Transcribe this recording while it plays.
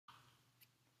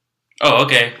Oh,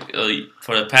 okay.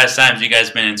 For the past times, you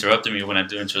guys been interrupting me when I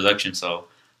do introduction, so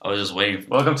I was just waiting.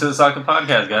 Welcome to the Soccer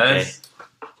Podcast, guys.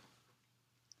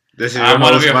 This is your I'm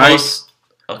one of host, your Mike. hosts.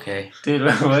 Okay. Dude,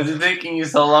 what's it taking you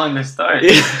so long to start?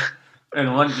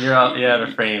 And one, you're out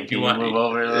of frame. Can you move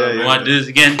over a little bit? You want to do this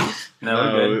again? No,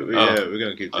 we're good. Yeah, we're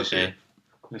gonna keep this shit.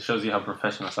 It shows you how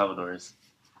professional Salvador is.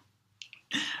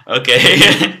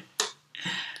 Okay.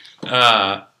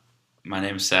 My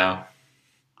name is Sal.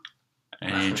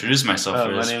 I introduced myself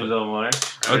for my this. name is Omar.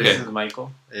 Okay. This is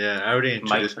Michael. Yeah, I already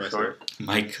Mike introduced for myself. short.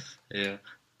 Mike. Yeah.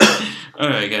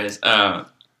 Alright, guys.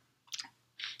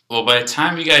 Well, by the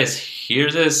time you guys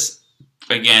hear this,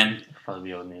 again,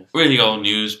 Probably old news. really old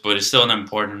news, but it's still an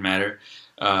important matter.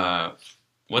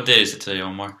 What day is it today,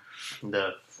 Omar?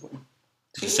 The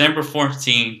December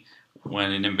 14th,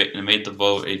 when they made the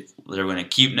vote if they're going to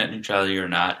keep net neutrality or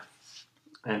not.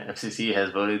 and FCC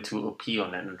has voted to appeal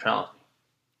net neutrality.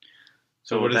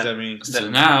 So what does that mean? So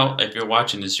now, if you're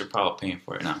watching this, you're probably paying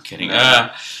for it. No, I'm kidding. No.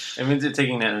 It means they're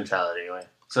taking net neutrality away.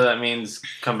 So that means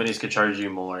companies could charge you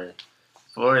more.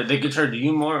 Or they could charge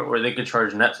you more, or they could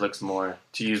charge Netflix more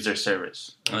to use their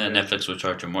service. And then Netflix will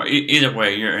charge you more. Either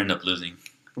way, you end up losing.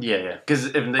 Yeah. Because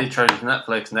if they charge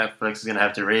Netflix is going to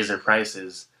have to raise their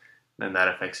prices. Then that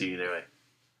affects you either way.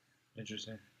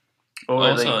 Interesting. Or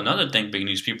Also, another thing, big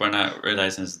news, people are not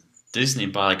realizing is Disney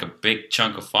bought like a big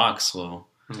chunk of Fox. So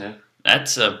yeah.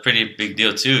 that's a pretty big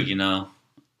deal too, you know.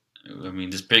 I mean,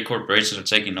 these big corporations are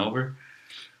taking over.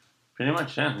 Pretty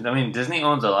much, yeah. I mean, Disney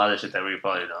owns a lot of shit that we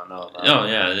probably don't know about. Oh,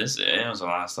 yeah, it was a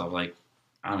lot of stuff. Like,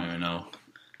 I don't even know.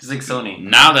 Just like Sony.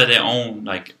 Now that they own,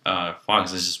 like, Fox,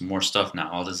 there's just more stuff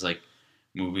now. All this, like,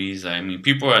 movies. I mean,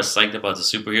 people are psyched about the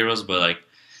superheroes, but, like,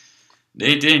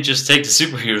 they didn't just take the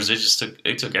superheroes.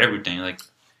 They took everything. Like,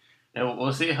 Yeah,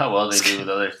 we'll see how well they do with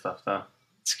other stuff, though.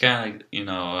 it's kind of like, you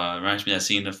know, reminds me of that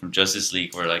scene from Justice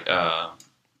League where, like,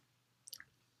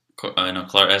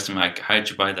 Clark asked him, like, how'd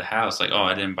you buy the house? Like, oh,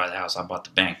 I didn't buy the house. I bought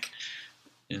the bank.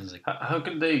 It was like, How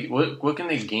could they? What can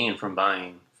they gain from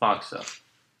buying Fox stuff?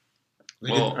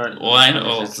 well, I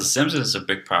know The Simpsons is a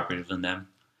big property from them.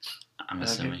 I'm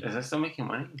assuming. Is that still making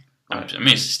money? I mean,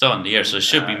 it's still in the air, so it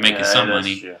should be making some that's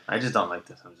money. True. I just don't like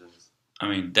The Simpsons. I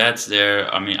mean, that's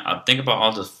there. I mean, I think about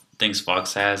all the things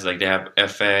Fox has. Like, they have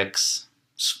FX,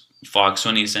 Fox,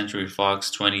 20th Century Fox,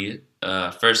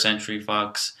 21st Century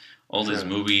Fox, all these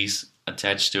movies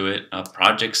attached to it.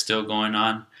 Projects still going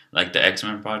on, like the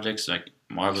X-Men projects. Like,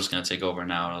 Marvel's going to take over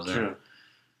now. True.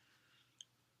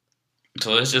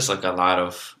 So it's just like a lot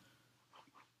of,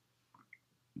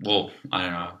 well, I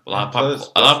don't know, a lot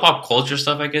of pop culture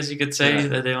stuff, I guess you could say,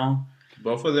 that they own.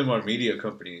 Both of them are media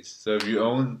companies. So if you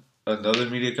own another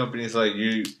media company, it's like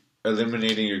you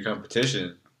eliminating your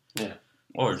competition. Yeah.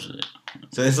 Or so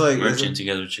it's like merging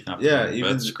together with your competition. Yeah,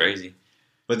 that's crazy.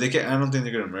 But they can't. I don't think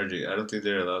they're gonna merge it. I don't think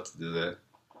they're allowed to do that.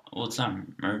 Well, it's not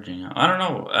merging. I don't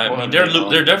know. I mean, there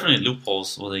are definitely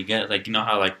loopholes where they get, like, you know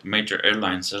how, like, major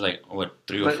airlines, there's like, what,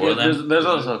 3 or 4 of them? There's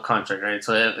also a contract, right?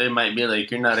 So it might be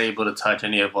like you're not able to touch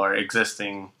any of our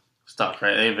existing stuff,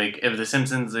 right? If The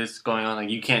Simpsons is going on, like,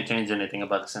 you can't change anything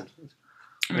about The Simpsons.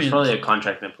 There's probably a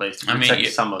contract in place to protect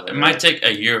some of it. It might take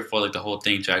a year for, like, the whole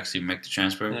thing to actually make the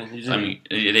transfer. Yeah, I mean,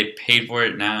 they paid for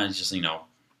it now. It's just, you know,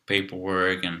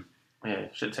 paperwork and... Yeah,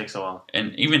 shit takes a while.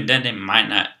 And even then, they might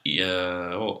not...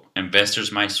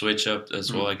 investors might switch up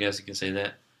as well, I guess you can say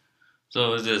that.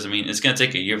 So, it is. I mean, it's going to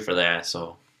take a year for that,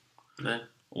 so... Yeah.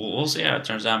 We'll see how it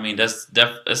turns out. I mean, that's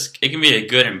it can be a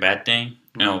good and bad thing.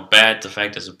 You know, bad, the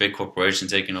fact that it's a big corporation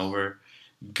taking over.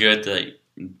 Good that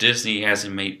Disney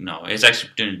hasn't made... No, it's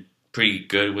actually doing pretty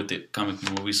good with the comic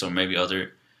movies, so maybe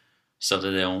other stuff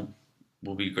that they own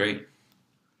will be great.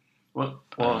 Well,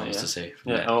 to say.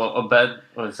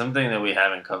 Something that we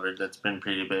haven't covered that's been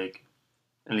pretty big,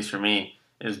 at least for me,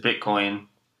 is Bitcoin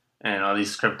and all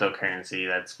these cryptocurrency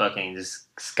that's fucking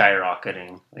just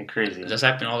skyrocketing like crazy. Does this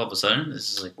happen all of a sudden?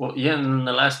 This is like... Well, yeah, in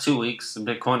the last 2 weeks,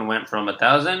 Bitcoin went from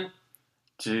 1,000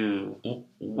 to...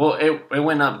 Well, it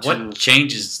went up to... What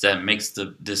changes that makes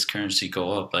this currency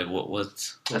go up? Like, what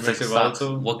makes it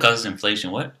volatile? What causes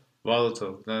inflation? What?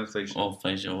 Volatile, not inflation. Oh,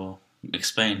 inflation. Well,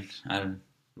 explain. I don't...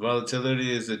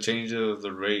 Volatility is the change of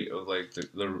the rate of, like,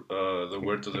 the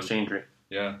worth of the exchange rate.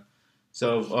 Yeah.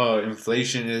 So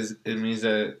inflation means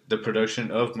that the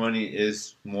production of money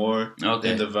is more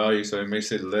than the value, so it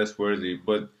makes it less worthy.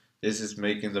 But this is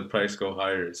making the price go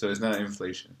higher, so it's not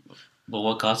inflation. But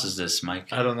what causes this,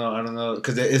 Mike? I don't know,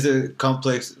 because it's a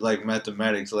complex, like,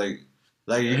 mathematics. Like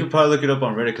you can probably look it up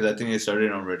on Reddit, because I think it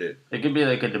started on Reddit. It could be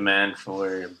like a demand for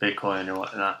Bitcoin or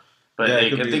whatnot. But yeah, I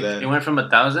think it went from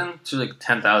 1,000 to like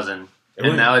 10,000,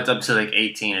 and now it's up to like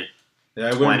 18.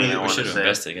 Yeah, 20. We should have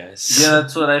invested, guys. Yeah,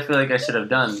 that's what I feel like I should have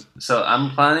done. So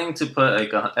I'm planning to put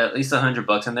like at least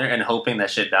 $100 in there and hoping that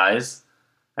shit dies.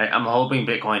 Right? I'm hoping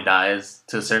Bitcoin dies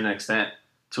to a certain extent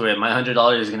to where my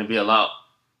 $100 is going to be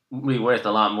worth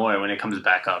a lot more when it comes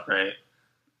back up, right?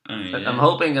 Yeah. I'm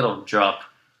hoping it'll drop,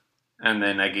 and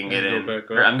then I can get in.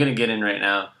 Or I'm gonna get in right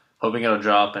now, hoping it'll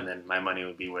drop, and then my money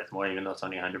will be worth more, even though it's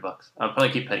only $100. I'll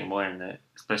probably keep putting more in it,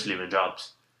 especially if it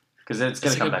drops, because it's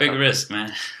gonna come back. It's a big up. risk,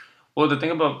 man. Well, the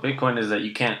thing about Bitcoin is that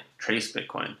you can't trace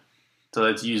Bitcoin, so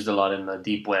it's used a lot in the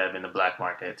deep web, in the black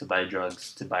market, to buy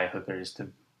drugs, to buy hookers, to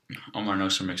Omar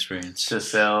knows from experience. To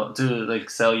sell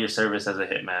your service as a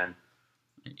hitman.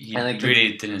 He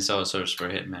really didn't sell a service for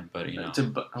a hitman, but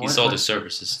he sold his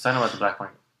services. It's not about the black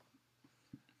market.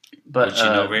 But, which you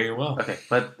know very well. Okay,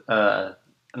 but an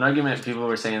argument people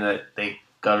were saying that the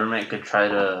government could try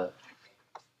to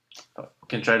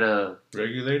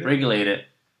regulate it,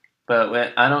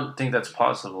 but I don't think that's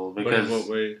possible because. What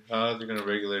way? How are they going to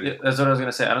regulate it? That's what I was going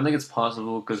to say. I don't think it's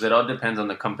possible because it all depends on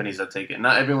the companies that take it.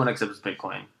 Not everyone accepts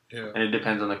Bitcoin, and it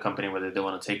depends on the company whether they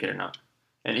want to take it or not.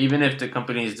 And even if the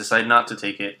companies decide not to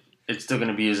take it, it's still going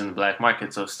to be used in the black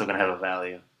market, so it's still going to have a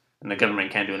value. And the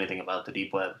government can't do anything about the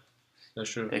deep web.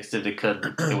 That's true. If they could,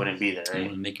 it wouldn't be there,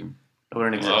 right? It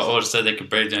wouldn't exist. Well, or said they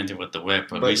could barely do anything with the web,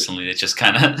 but recently they just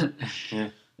kind of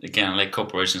they can't let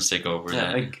corporations take over.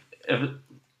 Yeah,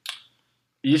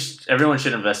 everyone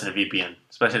should invest in a VPN,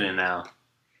 especially now.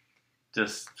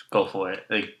 Just go for it.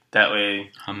 Like that way.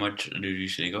 How much do you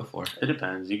usually go for? It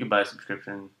depends. You could buy a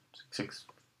subscription, $6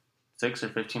 or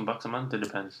 $15 a month. It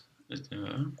depends.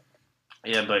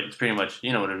 Yeah, but it's pretty much,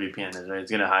 you know what a VPN is, right? It's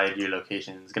going to hide your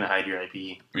location. It's going to hide your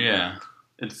IP. Yeah.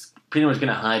 It's pretty much going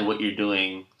to hide what you're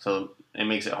doing, so it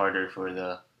makes it harder for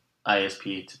the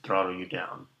ISP to throttle you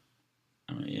down.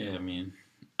 Yeah, I mean,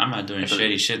 I'm not doing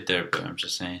shady shit there, but I'm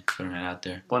just saying, putting it out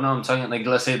there. Well, no, I'm talking, like,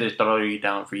 let's say they throttle you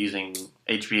down for using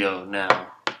HBO now,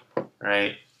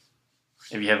 right?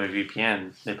 If you have a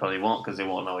VPN, they probably won't because they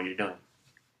won't know what you're doing.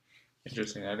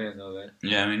 Interesting. I didn't know that.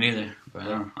 Yeah, me neither. But I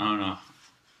don't know.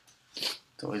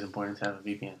 It's always important to have a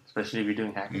VPN, especially if you're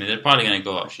doing hacking. I mean, they're probably going to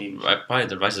go up. Probably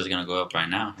the price is going to go up right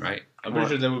now, right? I'm pretty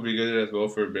sure that would be good as well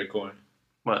for Bitcoin.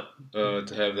 What? To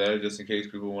have that just in case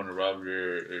people want to rob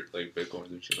your like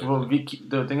Bitcoins and shit like well, that.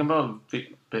 The thing about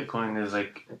Bitcoin is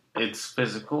like it's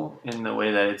physical in the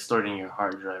way that it's stored in your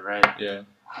hard drive, right? Yeah.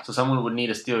 So someone would need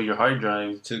to steal your hard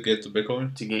drive to get the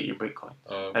Bitcoin. To get your Bitcoin.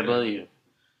 Okay. I believe.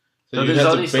 So you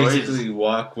have to basically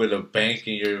walk with a bank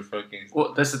in your fucking.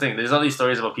 Well, that's the thing. There's all these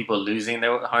stories about people losing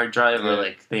their hard drive, or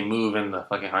like they move and the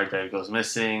fucking hard drive goes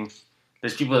missing.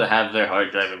 There's people that have their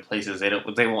hard drive in places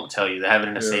they won't tell you. They have it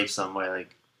in a safe somewhere,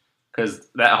 like because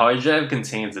that hard drive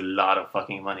contains a lot of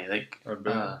fucking money. Like,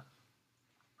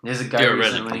 there's a guy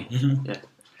recently.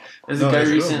 There's a guy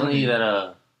recently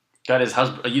that got his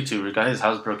house. A YouTuber got his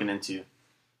house broken into,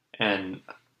 and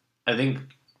I think.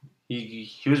 He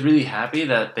was really happy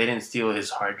that they didn't steal his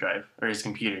hard drive or his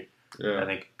computer. Yeah. I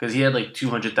think because he had like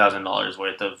 $200,000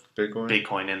 worth of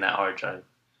Bitcoin in that hard drive,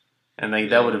 and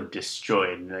like that would have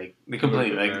destroyed like the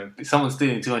completely like someone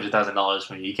stealing $200,000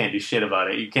 from you. You can't do shit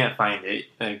about it. You can't find it.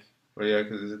 Like, well, yeah,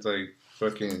 because it's like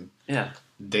fucking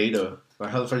data. Like,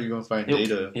 how the fuck are you gonna find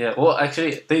data? Yeah. Well,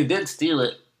 actually, they did steal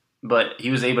it, but he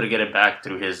was able to get it back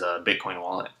through his Bitcoin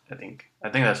wallet. I think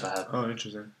that's what happened. Oh,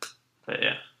 interesting. But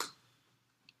yeah.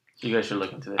 You guys should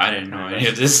look into this. I didn't know any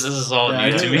of this. This is all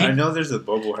new to me. I know there's a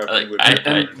bubble happening with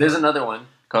Bitcoin. There's another one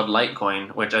called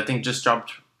Litecoin, which I think just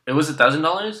dropped. It was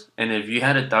 $1,000, and if you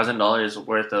had $1,000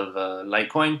 worth of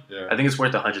Litecoin, I think it's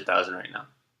worth $100,000 right now.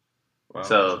 Wow,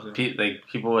 so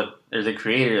people with the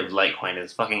creator of Litecoin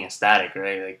is fucking ecstatic,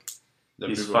 right? Like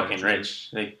he's fucking rich.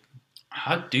 Like,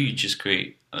 how do you just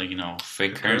create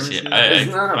fake currency? I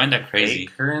find that crazy.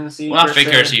 Fake currency? Well, not fake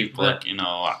currency, but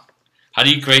how do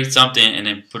you create something and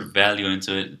then put value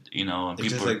into it? And it's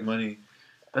just like money.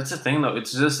 That's the thing, though.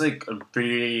 It's just like a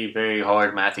very, very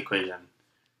hard math equation,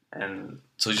 and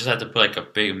so you just have to put like a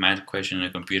big math equation in a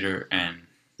computer. And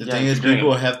the thing is,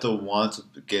 people have to want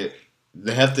to get.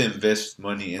 They have to invest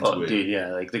money into it. Oh, dude,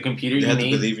 yeah. Like the computer you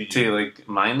need to like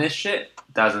mine this shit,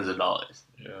 thousands of dollars.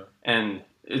 Yeah. And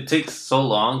it takes so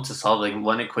long to solve like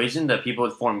one equation that people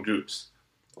would form groups.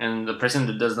 And the person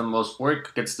that does the most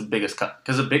work gets the biggest cut.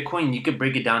 Because a Bitcoin, you could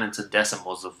break it down into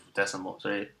decimals,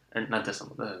 right? Or not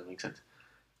decimals, that doesn't make sense.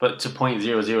 But to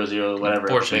 0.000 whatever.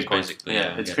 Portions, basically.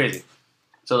 Yeah, it's crazy.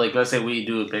 So, like, let's say we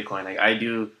do a Bitcoin. Like, I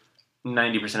do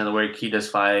 90% of the work, he does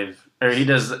 5, or he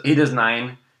does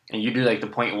 9, and you do, like, the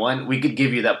 0.1. We could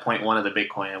give you that 0.1 of the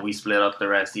Bitcoin, and we split up the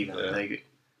rest even. Yeah. Like,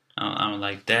 I don't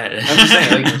like that. I'm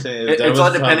just saying, like, it's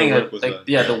all depending on, like,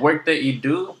 the work that you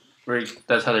do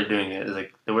that's how they're doing it. Is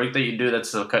like the work that you do,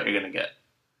 that's the cut you're gonna get.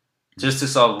 Just to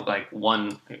solve like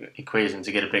one equation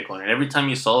to get a Bitcoin, and every time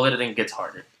you solve it, I think it gets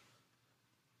harder.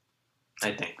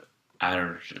 I think. I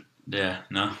don't. Yeah,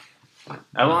 no.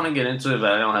 I want to get into it,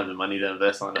 but I don't have the money to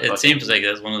invest on it. It seems like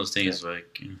that's one of those things.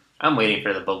 Like, I'm waiting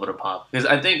for the bubble to pop because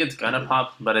I think it's gonna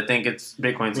pop, but I think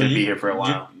Bitcoin's gonna be here for a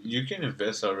while. You can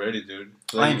invest already, dude.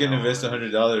 Like you can invest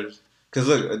 $100. Because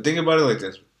look, think about it like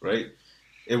this, right?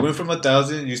 It went from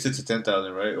 1,000, you said to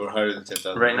 10,000, right, or higher than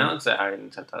 10,000. Right now, it's at higher than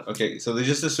 10,000. Okay, so they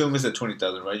just assume it's at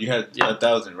 20,000, right? You had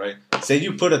 1,000, right? Say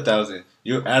you put 1,000,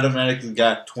 you automatically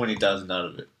got 20,000 out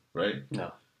of it, right?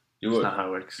 No, you that's not how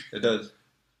it works. It does.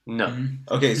 No.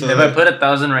 Mm-hmm. Okay, so if I put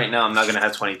 1,000 right now, I'm not gonna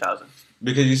have 20,000.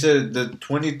 Because you said the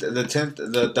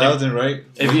 1,000, right?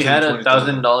 If you had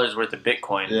 $1,000 worth of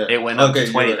Bitcoin, it went up to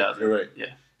 20,000. You're right.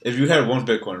 Yeah. If you had one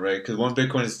Bitcoin, right? Because one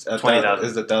Bitcoin is $20,000.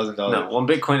 Is $1,000. No, one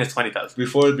Bitcoin is 20,000.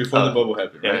 Before the bubble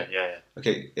happened, right? Yeah.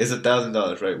 Okay, it's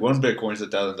 $1,000, right? One Bitcoin is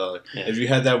 $1,000. Yeah. If you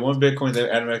had that one Bitcoin,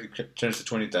 that automatically turns to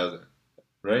 20,000,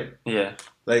 right? Yeah.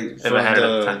 Like if I had it at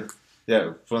the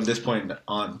time. From this point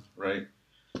on, right?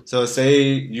 So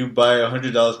say you buy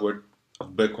 $100 worth of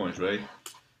Bitcoins, right?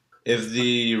 If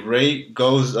the rate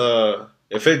goes,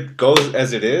 if it goes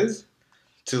as it is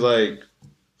to like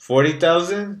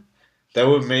 40,000. That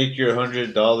would make your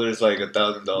 $100 like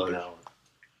 $1,000. No.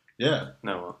 Yeah.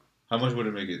 No. How much would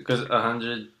it make it? Because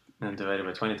 100 divided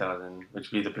by 20,000, which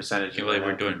would be the percentage. I feel like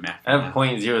we're doing math. I have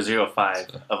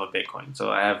 0.005 of a Bitcoin, so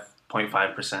I have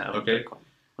 0.5% of a Bitcoin.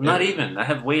 Well, not even. I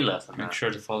have way less than that. Make sure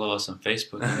to follow us on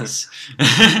Facebook, guys.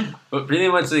 But pretty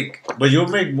much like. But you'll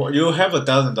make more. You'll have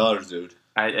 $1,000, dude.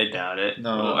 I doubt it.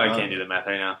 No, I can't do the math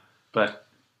right now. But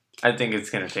I think it's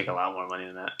gonna take a lot more money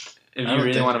than that. If you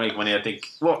really want to make money, I think.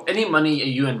 Well, any money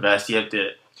you invest, you have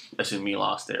to assume you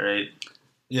lost it, right?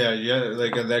 Yeah,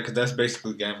 like that. Cause that's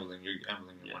basically gambling. You're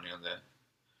gambling your money on that.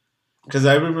 Because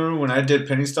I remember when I did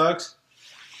penny stocks,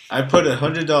 I put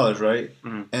 $100, right,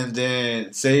 and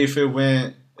then say if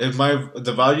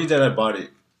the value that I bought it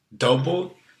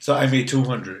doubled, so I made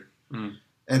 200, and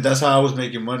that's how I was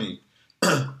making money.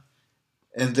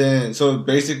 And then, so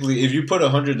basically, if you put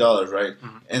 $100, right,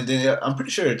 and then I'm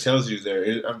pretty sure it tells you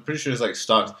there. I'm pretty sure it's like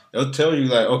stocks. It'll tell you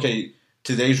like, okay,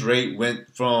 today's rate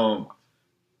went from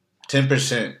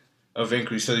 10% of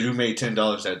increase, so you made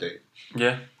 $10 that day.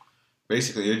 Yeah.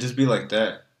 Basically, it'll just be like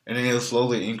that, and then it'll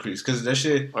slowly increase because that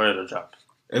shit. Or it'll drop.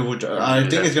 It would. I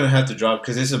think it's gonna have to drop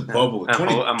because it's a bubble.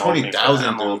 20,000. I'm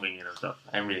hoping it'll drop.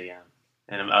 I really am,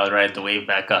 and I'll ride the wave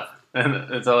back up. And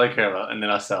that's all I care about, and then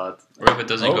I'll sell it. Or if it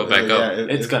doesn't go back up,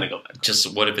 it's gonna go back.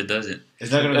 Just what if it doesn't?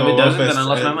 It's not gonna go. If it doesn't, then I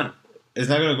lost my money. It's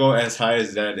not gonna go as high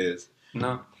as that is.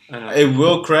 No, I know. It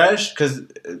will crash because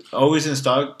always in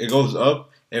stock, it goes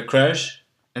up, it crash,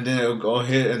 and then it'll go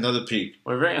hit another peak.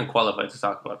 We're very unqualified to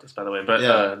talk about this, by the way.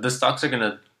 But the stocks are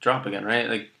gonna drop again, right?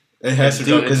 Like. It has to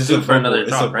drop because it's due for another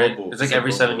drop, right? Bubble. It's like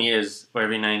every 7 years or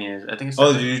every 9 years. I think it's.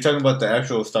 You're talking about the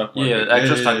actual stock market? Yeah, the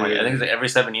actual stock market. I think it's like every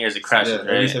 7 years it crashes, right?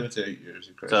 Every 7 to 8 years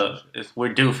it crashes. So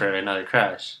we're due for another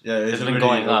crash. Yeah, it's been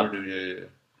going up.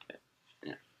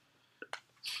 Yeah.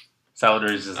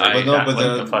 Salvador's just like, I don't know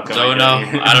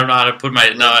how to put I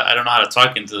don't know how to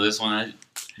talk into this one.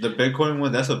 The Bitcoin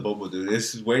one, that's a bubble, dude.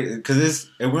 It's because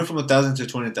it went from 1,000 to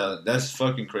 20,000. That's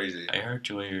fucking crazy. I heard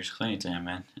you what you were explaining to him,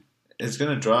 man. It's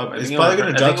gonna drop. It's probably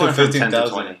gonna drop to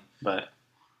 15,000. But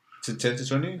to 10 to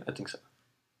 20? I think so.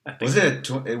 Was it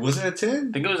at 10?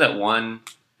 I think it was at 1,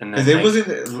 and then I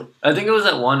think it was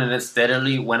at 1, and it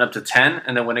steadily went up to 10,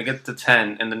 and then when it gets to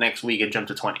 10, and the next week it jumped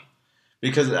to 20.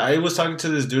 Because I was talking to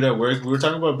this dude at work. We were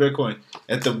talking about Bitcoin.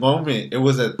 At the moment, it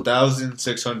was at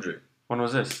 1,600. When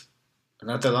was this?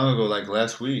 Not that long ago, like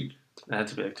last week. It had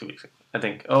to be like 2 weeks ago. I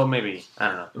think. Oh, maybe. I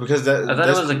don't know. Because I thought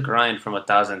it was a grind from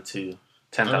 1,000 to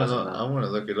 10,000. I want to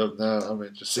look it up now. I'm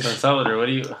interested. Salvador, what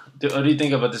do you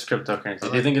think about this cryptocurrency?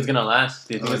 Do you think it's gonna last?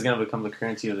 Do you think it's gonna become the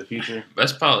currency of the future?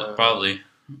 That's probably.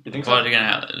 You think probably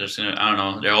I don't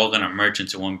know. They're all gonna merge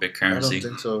into one big currency. I don't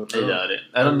think so. I doubt it.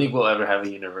 I don't think we'll ever have a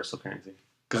universal currency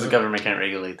because the government can't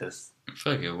regulate this. I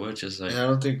feel like it would just like. Yeah, I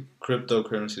don't think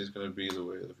cryptocurrency is gonna be the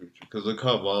way of the future because look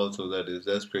how volatile that is.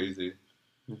 That's crazy.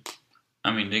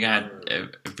 I mean,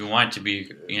 if you want it to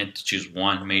be, you have to choose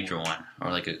one major one or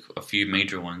like a few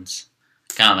major ones.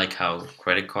 Kind of like how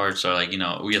credit cards are like,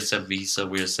 we accept Visa,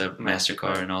 we accept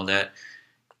MasterCard and all that.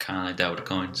 Kind of like that with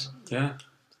coins. Yeah,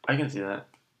 I can see that.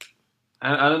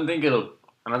 I don't think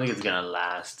it's gonna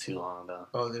last too long though.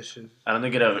 Oh, this is. I don't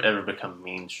think it'll ever become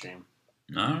mainstream.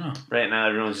 I don't know. Right now,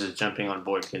 everyone's just jumping on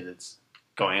board because it's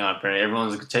going up. Right,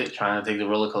 everyone's trying to take the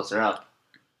roller coaster up.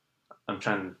 I'm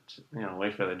trying to,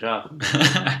 wait for the drop.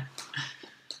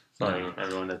 Probably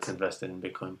everyone that's invested in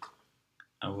Bitcoin.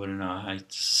 I wouldn't know.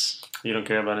 You don't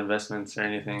care about investments or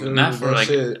anything. Dude, not for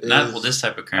this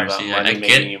type of currency. I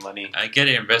get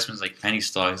investments like penny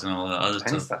stocks and all that other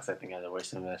penny stuff. Stocks, I think, are the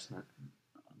worst investment.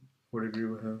 Would agree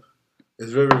with him.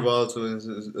 It's very volatile.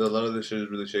 A lot of this shit is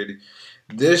really shady.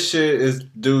 This shit is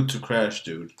due to crash,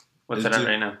 dude. What's it at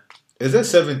right now? It's at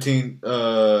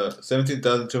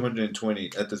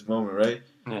 17,220 at this moment, right?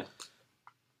 Yeah.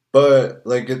 But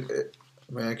like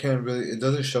man, I can't really. It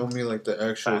doesn't show me like the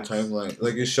actual timeline.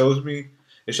 Like it shows me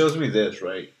this,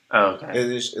 right? Oh, okay.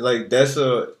 It's like that's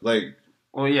a like.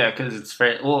 Well, yeah, because it's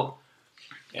fair. Well,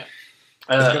 yeah.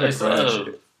 It's gonna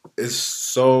crash. It's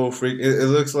so freak. It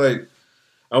looks like.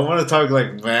 I want to talk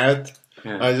like math.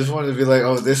 Yeah. I just want to be like,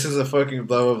 oh, this is a fucking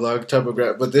blah blah blah type of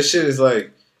graph. But this shit is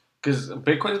like. Because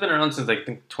Bitcoin's been around since, I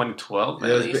think, 2012.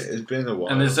 Yeah, it's been a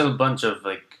while. And there's a bunch of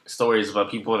like stories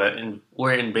about people that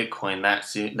were in Bitcoin that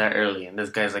early. And this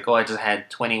guy's like, oh, I just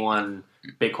had 21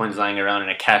 Bitcoins lying around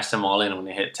and I cashed them all in when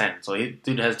they hit 10. So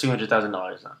dude has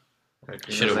 $200,000 now.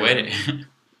 Should have waited.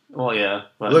 Well, yeah.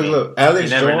 But look. Alex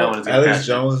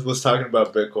Jones was talking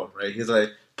about Bitcoin, right? He's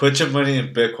like, put your money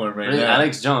in Bitcoin right now.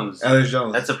 Alex Jones.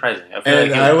 That's surprising. I feel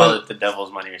like he would call it the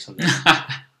devil's money or something.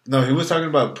 No, he was talking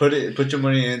about put your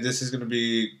money in. This is going to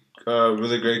be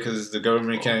really great because the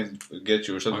government can't get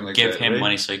you or something like that. Give him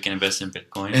money so he can invest in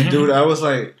Bitcoin. And dude, I was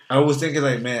thinking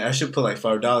like, man, I should put like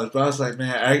 $5. But I was like,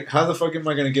 man, how the fuck am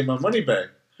I going to get my money back?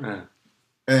 And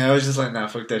I was just like, nah,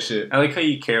 fuck that shit. I like how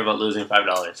you care about losing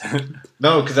 $5.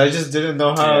 No, because I just didn't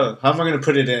know how am I going to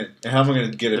put it in and how am I going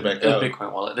to get it back out.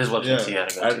 Bitcoin wallet. There's websites you got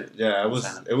to go to. Yeah, it was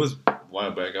a while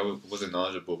back. I wasn't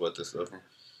knowledgeable about this stuff.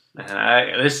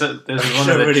 And this is one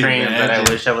of the trains that I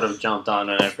wish I would have jumped on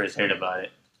when I first heard about it.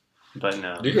 But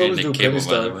no. You can always do penny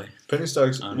stocks. Penny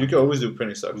stocks. You can always do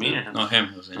penny stocks. Me? No,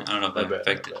 him. I don't know if that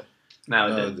affected.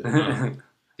 No, it did.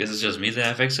 Guess it's just me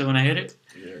that affects it when I hit it?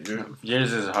 Yeah,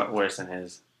 yours is worse than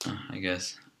his. I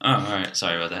guess. Oh, alright.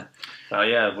 Sorry about that. Oh,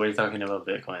 yeah. We're talking about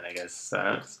Bitcoin, I guess.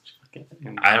 I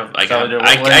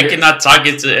cannot talk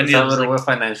it to any of them. What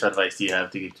financial advice do you have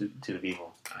to give to the people?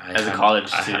 As a college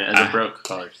student, as a broke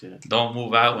college student. Don't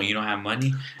move out when you don't have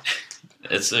money.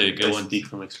 It's a good one. Speak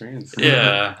from experience.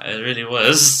 Yeah, it really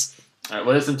was. Alright,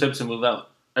 what are some tips to move out?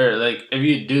 Or, like, if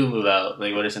you do move out,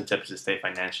 like, what are some tips to stay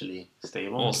financially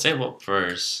stable? Well, save up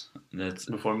first.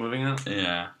 Before moving out?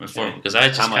 Yeah, before. Because I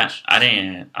just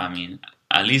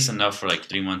at least enough for, like,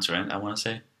 3 months rent, I want to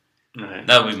say. Okay.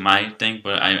 That would be my thing,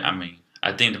 but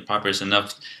I think the proper is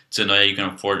enough to know that you can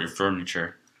afford your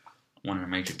furniture. One of the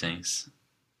major things.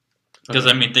 Because,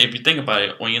 if you think about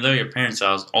it, when you live at your parents'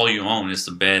 house, all you own is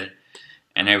the bed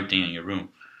and everything in your room.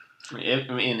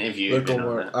 If you... Look,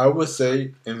 Omar, I would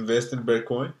say invest in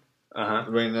Bitcoin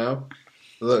right now.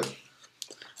 Look.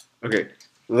 Okay.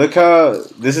 Look how...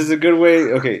 This is a good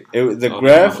way... Okay. The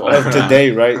graph of today,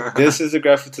 right? This is the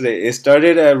graph of today. It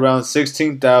started at around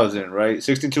 16,000, right?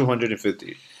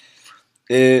 16,250.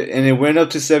 And it went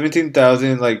up to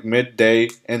 17,000 like midday,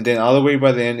 and then all the way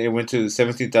by the end it went to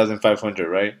 17,500,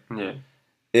 right? Yeah.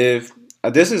 If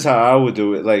this is how I would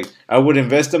do it, like I would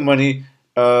invest the money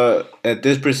at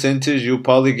this percentage, you'll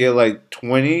probably get like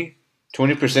 20%.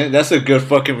 That's a good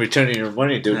fucking return on your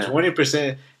money, dude.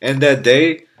 20%, and that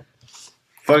day,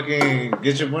 fucking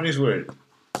get your money's worth.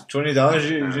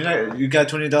 $20, you got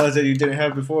 $20 that you didn't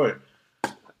have before.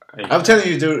 I'm telling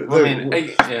you, dude. Look, I'm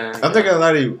not gonna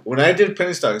lie to you. When I did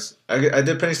penny stocks, I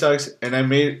did penny stocks and I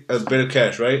made a bit of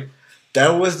cash, right?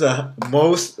 That was the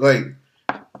most, like,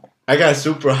 I got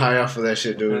super high off of that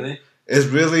shit, dude. Really? It's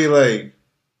really, like...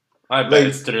 I bet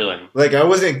it's thrilling. Like, I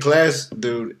was in class,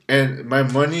 dude, and my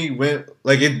money went,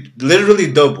 like, it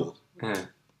literally doubled.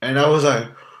 And I was like...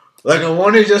 Like, I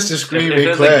wanted just to scream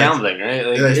in class. Like gambling, right?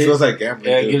 Like, it feels like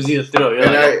gambling. Yeah, it gives you a thrill. You're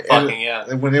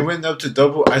and when it went up to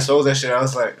double, I sold that shit. I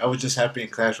was just happy in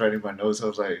class writing my notes. I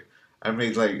was like, I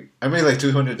made like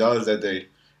 $200 that day,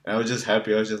 and I was just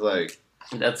happy. I was just like,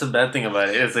 that's the bad thing about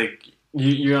it. It's like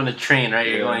you're on a train, right?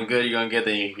 You're going good. You're going to get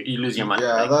there. You lose your money.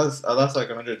 Yeah, I lost like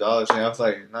 $100, and I was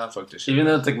like, nah, fuck this shit. Even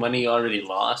though it's like money you already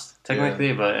lost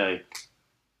technically, but like.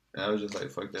 And I was just like,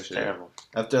 fuck that shit. Terrible.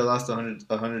 After I lost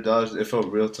 $100, it felt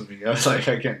real to me. I was like,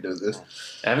 I can't do this.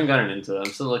 I haven't gotten into it.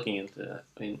 I'm still looking into it.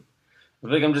 I mean, I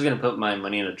feel like I'm just going to put my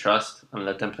money in a trust and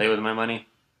let them play with my money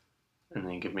and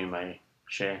then give me my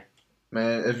share.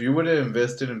 Man, if you would have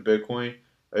invested in Bitcoin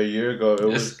a year ago, it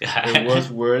was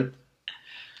worth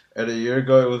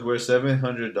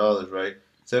 $700, right?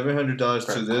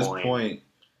 $700 to this point.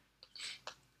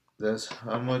 That's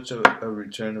how much of a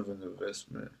return of an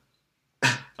investment.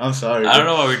 I'm sorry. I don't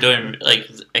know what we're doing, like,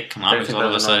 economics all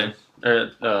of a sudden. Or,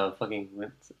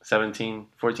 fucking 17,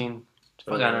 14,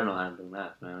 Fuck, I don't know how to do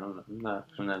math, man.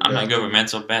 I'm not good with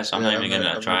mental math, so I'm not even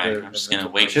gonna try. I'm just gonna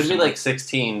wait. It should be like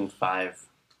 16.5.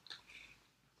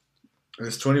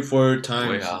 It's 24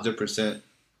 times the percent.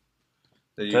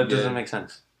 That doesn't make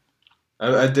sense.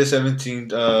 I did 17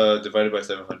 divided by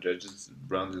 700. I just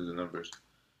rounded the numbers.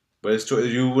 But it's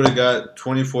you would have got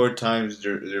 24 times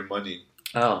their money.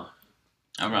 Oh.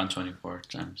 Around 24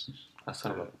 times. That's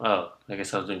not about. Oh, I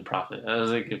guess I was doing profit. I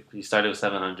was like, if you started with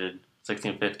 700,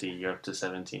 1650, you're up to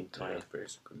 1720.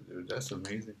 Dude, that's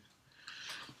amazing.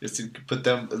 Just to put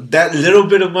that little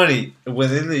bit of money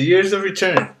within the years of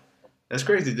return. That's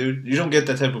crazy, dude. You don't get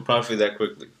that type of profit that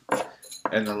quickly.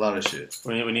 And a lot of shit.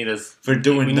 We need a, for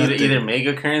doing we nothing. need to either make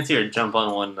a currency or jump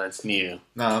on one that's new.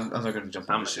 No, I'm not gonna jump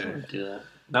on shit. I'm not gonna do that.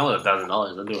 Not with $1,000.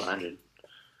 I'll do 100.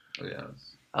 Oh, yeah.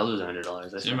 I'll lose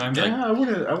 $100. Yeah,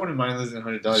 I wouldn't mind losing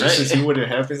 $100 just to see what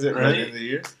happens at the end of the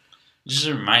year. It just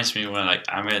reminds me when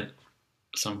I met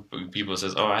some people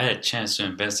says, "Oh, I had a chance to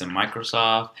invest in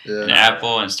Microsoft and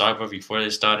Apple and Starbucks before they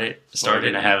started." We're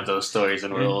gonna have those stories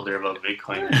when we're older about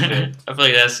Bitcoin. I feel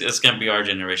like it's gonna be our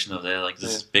generation of that. Like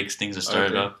this big things that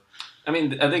started up. I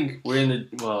mean, I think we're in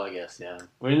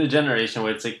the generation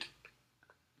where it's like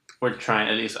we're trying.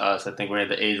 At least us, I think we're at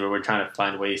the age where we're trying to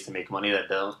find ways to make money that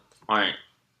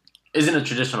isn't a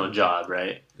traditional job,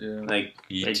 right? Yeah. Like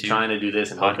trying to do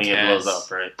this and hoping it blows up,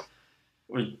 right?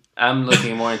 I'm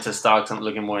looking more into stocks. I'm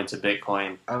looking more into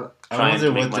Bitcoin. I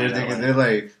wonder what they're thinking. They're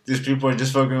like, these people are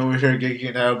just fucking over here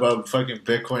geeking out about fucking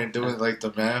Bitcoin, doing like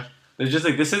the math. They're just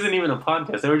like, this isn't even a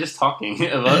podcast. They were just talking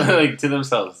about like to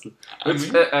themselves. I'll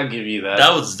give you that.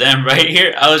 That was them right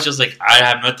here. I was just like, I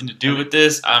have nothing to do with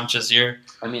this. I'm just here.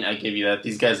 I mean, I give you that.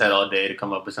 These guys had all day to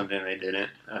come up with something and they didn't.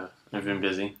 I've been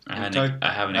busy. I have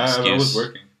an excuse. I was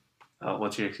working.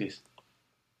 What's your excuse?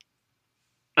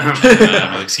 I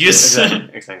have no excuse.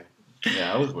 Exactly.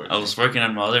 Yeah, I was working. I was working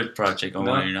on my other project. The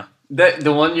one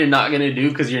you're not gonna do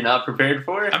because you're not prepared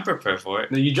for it. I'm prepared for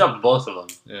it. No, you dropped both of them.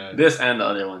 Yeah. This and the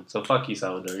other one. So fuck you,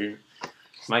 Salvador.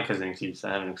 Mike has an excuse.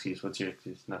 I have an excuse. What's your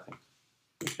excuse? Nothing.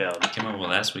 You failed. I came up with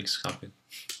last week's copy.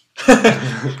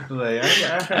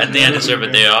 I think I deserve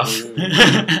a day off.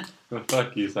 Well,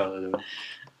 fuck you, Salvador.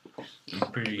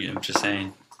 I'm just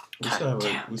saying. We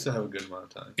still have a good amount of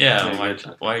time. Yeah,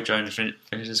 why are you trying to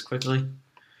finish this quickly?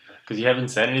 Because you haven't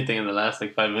said anything in the last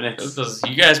 5 minutes.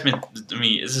 You guys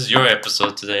this is your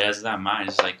episode today. It's not mine.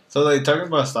 It's like so, talking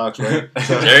about stocks, right?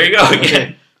 So, there you go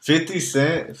again. 50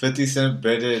 Cent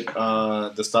betted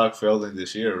the stock failing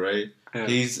this year, right? Yeah.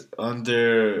 He's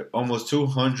under almost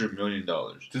 $200 million.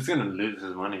 He's gonna lose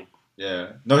his money.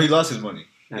 Yeah, no, he lost his money.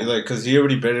 Yeah. Because he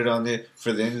already betted on it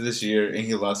for the end of this year, and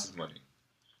he lost his money.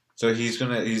 So I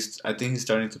think he's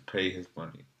starting to pay his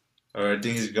money, or I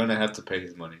think he's gonna have to pay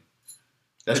his money.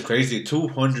 That's crazy.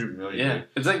 $200 million. Yeah,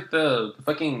 it's like the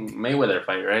fucking Mayweather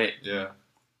fight, right? Yeah.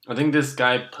 I think this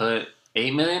guy put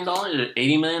 $8 million or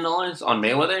 $80 million on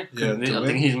Mayweather. Yeah, I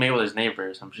think he's Mayweather's neighbor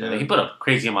or some shit. Yeah. Like, he put a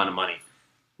crazy amount of money.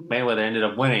 Mayweather ended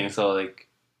up winning, so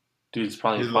dude's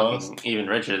probably even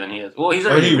richer than he is. Well, he's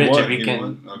already rich if he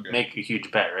can make a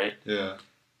huge bet, right? Yeah.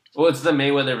 Well, it's the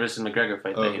Mayweather versus McGregor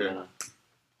fight that he's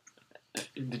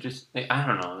I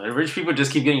don't know. The rich people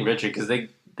just keep getting richer because they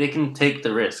can take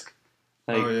the risk.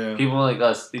 People like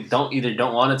us, they don't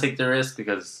want to take the risk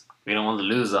because we don't want to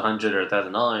lose $100 or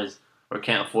 $1,000 or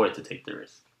can't afford to take the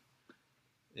risk.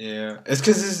 Yeah, it's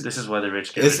because this is why the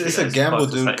rich get it's a gamble,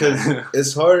 dude. Because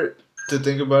it's hard to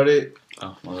think about it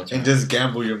and just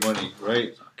gamble your money,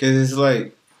 right? Because it's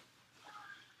like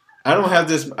I don't have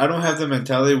the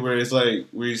mentality where it's like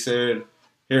we said,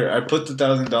 here I put the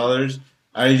 $1,000.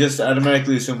 I just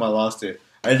automatically assume I lost it.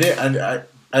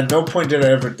 At no point did I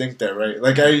ever think that, right?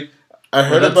 I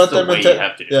heard about that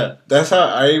mentality. Yeah, that's how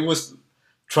I was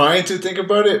trying to think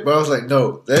about it, but I was like,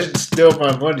 no, that's still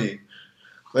my money.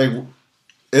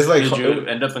 It's like. Did you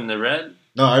end up in the red?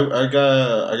 No, I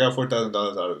got $4,000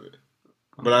 out of it,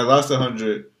 but I lost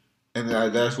 $100, and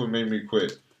that's what made me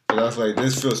quit. But I was like,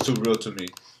 this feels too real to me,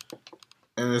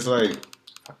 and it's like.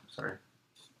 Sorry.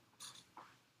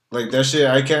 That shit,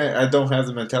 I don't have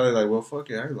the mentality well, fuck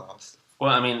it, I lost.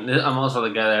 Well, I mean, I'm also the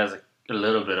guy that has a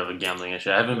little bit of a gambling issue.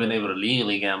 I haven't been able to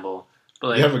legally gamble.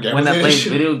 But when I play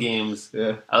video games,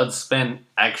 I would spend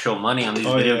actual money on these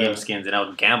video game skins and I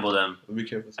would gamble them. Be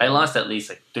careful. I lost at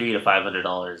least $300 to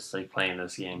 $500 playing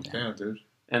this game. Damn, dude.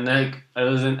 And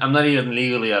I'm not even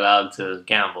legally allowed to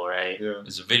gamble, right? Yeah.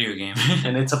 It's a video game.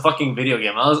 And it's a fucking video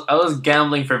game. I was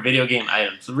gambling for video game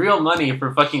items. Real money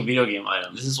for fucking video game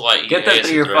items. This is why EA get that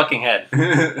through your fucking head.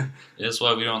 This is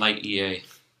why we don't like EA.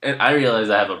 And I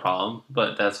realize I have a problem,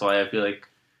 but that's why I feel like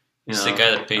it's the guy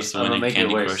that pays to win in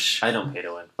Candy Crush. I don't pay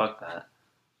to win. Fuck that.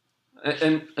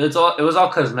 And it was all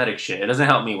cosmetic shit. It doesn't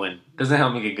help me win. It doesn't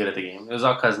help me get good at the game. It was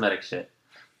all cosmetic shit.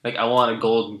 Like, I want a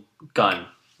gold gun.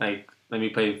 Like, let me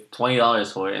pay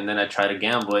 $20 for it, and then I try to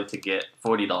gamble it to get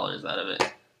 $40 out of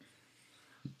it.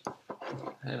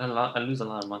 I lose a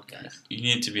lot of money, guys. You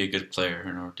need to be a good player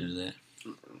in order to do that.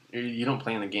 You don't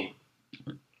play in the game.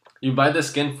 You buy the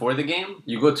skin for the game,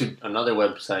 you go to another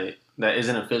website that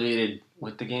isn't affiliated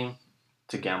with the game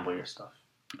to gamble your stuff.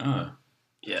 Oh.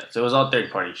 Yeah, so it was all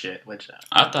third-party shit, which...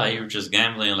 I thought you were just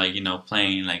gambling, like, you know,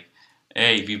 playing, like,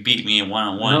 hey, if you beat me in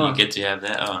one-on-one, you get to have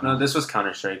that. Oh, no, this was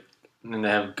Counter-Strike. And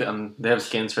they have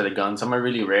skins for the guns. Some are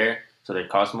really rare, so they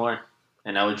cost more.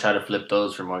 And I would try to flip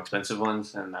those for more expensive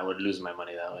ones, and I would lose my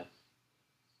money that way.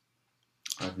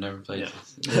 I've never played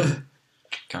this.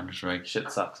 Counter-Strike.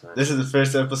 Shit sucks, man. This is the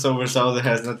first episode where Salda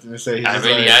has nothing to say.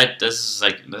 This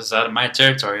is out of my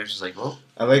territory. I'm just like, whoa.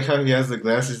 I like how he has the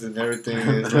glasses and everything.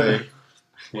 It's like,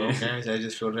 well, guys, I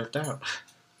just feel left out.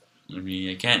 I mean,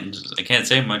 I can't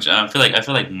say much. I feel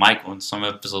like Mike on some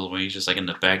episodes when he's just like in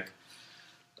the back.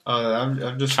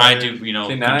 I'm just trying to, you know,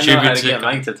 now contribute I know how to to get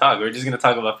Mike to talk. We're just gonna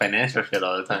talk about financial shit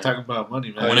all the time. Talking about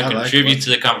money, man. I want to contribute to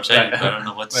the conversation, but I don't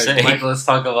know what to say. Mike, let's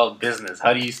talk about business.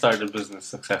 How do you start a business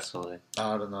successfully?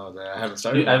 I don't know. I haven't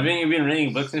started. Have you been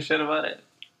reading books and shit about it?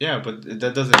 Yeah, but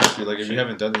that doesn't help you. Like, if you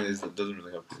haven't done it, it doesn't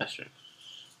really help you. That's true.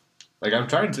 Like, I'm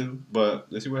trying to, but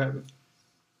let's see what happens.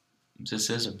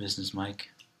 This is a business, Mike.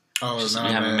 Oh, no,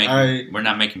 man. We're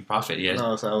not making profit yet.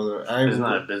 No, Salvador. It's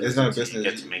not a business. It's not a business. You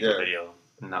get to make a video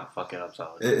and not fuck it up,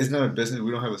 Salvador. It's not a business.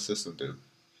 We don't have a system, dude.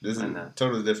 This is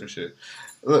totally different shit.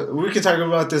 Look, we can talk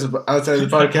about this outside the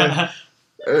podcast.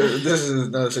 This is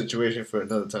another situation for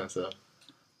another time, so.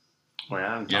 You're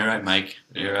right, Mike.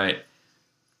 You're right.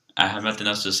 I have nothing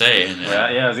else to say. And,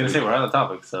 I was going to say we're on the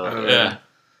topic, so. Yeah.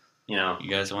 You know. You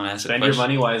guys want to ask a question? Spend your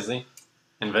money wisely.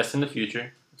 Invest in the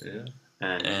future. Yeah.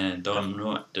 And do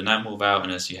not move out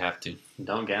unless you have to.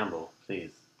 Don't gamble,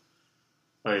 please.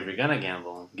 Or if you're gonna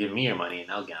gamble, give me your money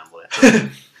and I'll gamble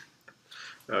it.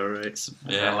 All right.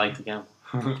 I like to gamble.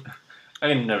 I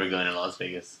can never go into Las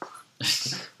Vegas.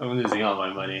 I'm losing all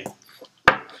my money.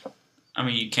 I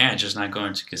mean, you can't just not go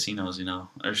into casinos, you know,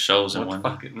 or shows and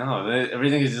whatnot. No,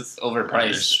 everything is just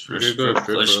overpriced.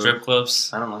 Strip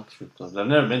clubs. I don't like strip clubs. I've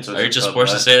never been to a strip club. Are you just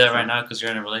forced to say that right now because you're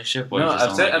in a relationship? No,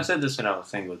 I've said this when I was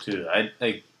single too.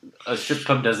 A strip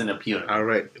club doesn't appeal to me. All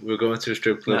right, we're going to a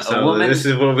strip club. This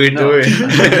is what we're doing.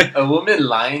 A woman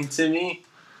lying to me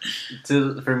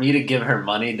for me to give her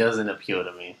money doesn't appeal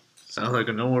to me. Sounds like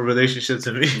a normal relationship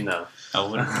to me. No, I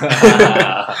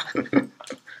wouldn't.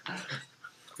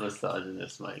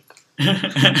 Misogynist Mike.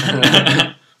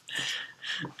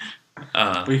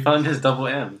 We found his double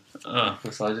M.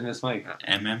 Misogynist Mike.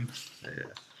 MM. Yeah.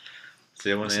 So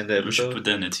you want to end the episode? We should put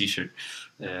that in a t-shirt.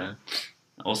 Yeah.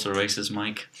 Also racist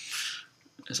Mike.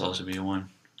 It's also be one.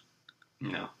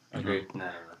 No. Okay. No.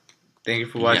 Thank you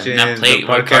for watching the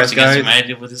podcast, guys.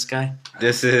 Humanity with this guy.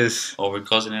 This is... Oh, we're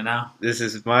closing it now? This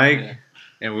is Mike,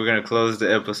 and we're going to close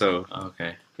the episode.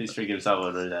 Okay. Please forgive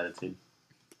Salvador's attitude.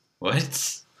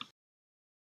 What?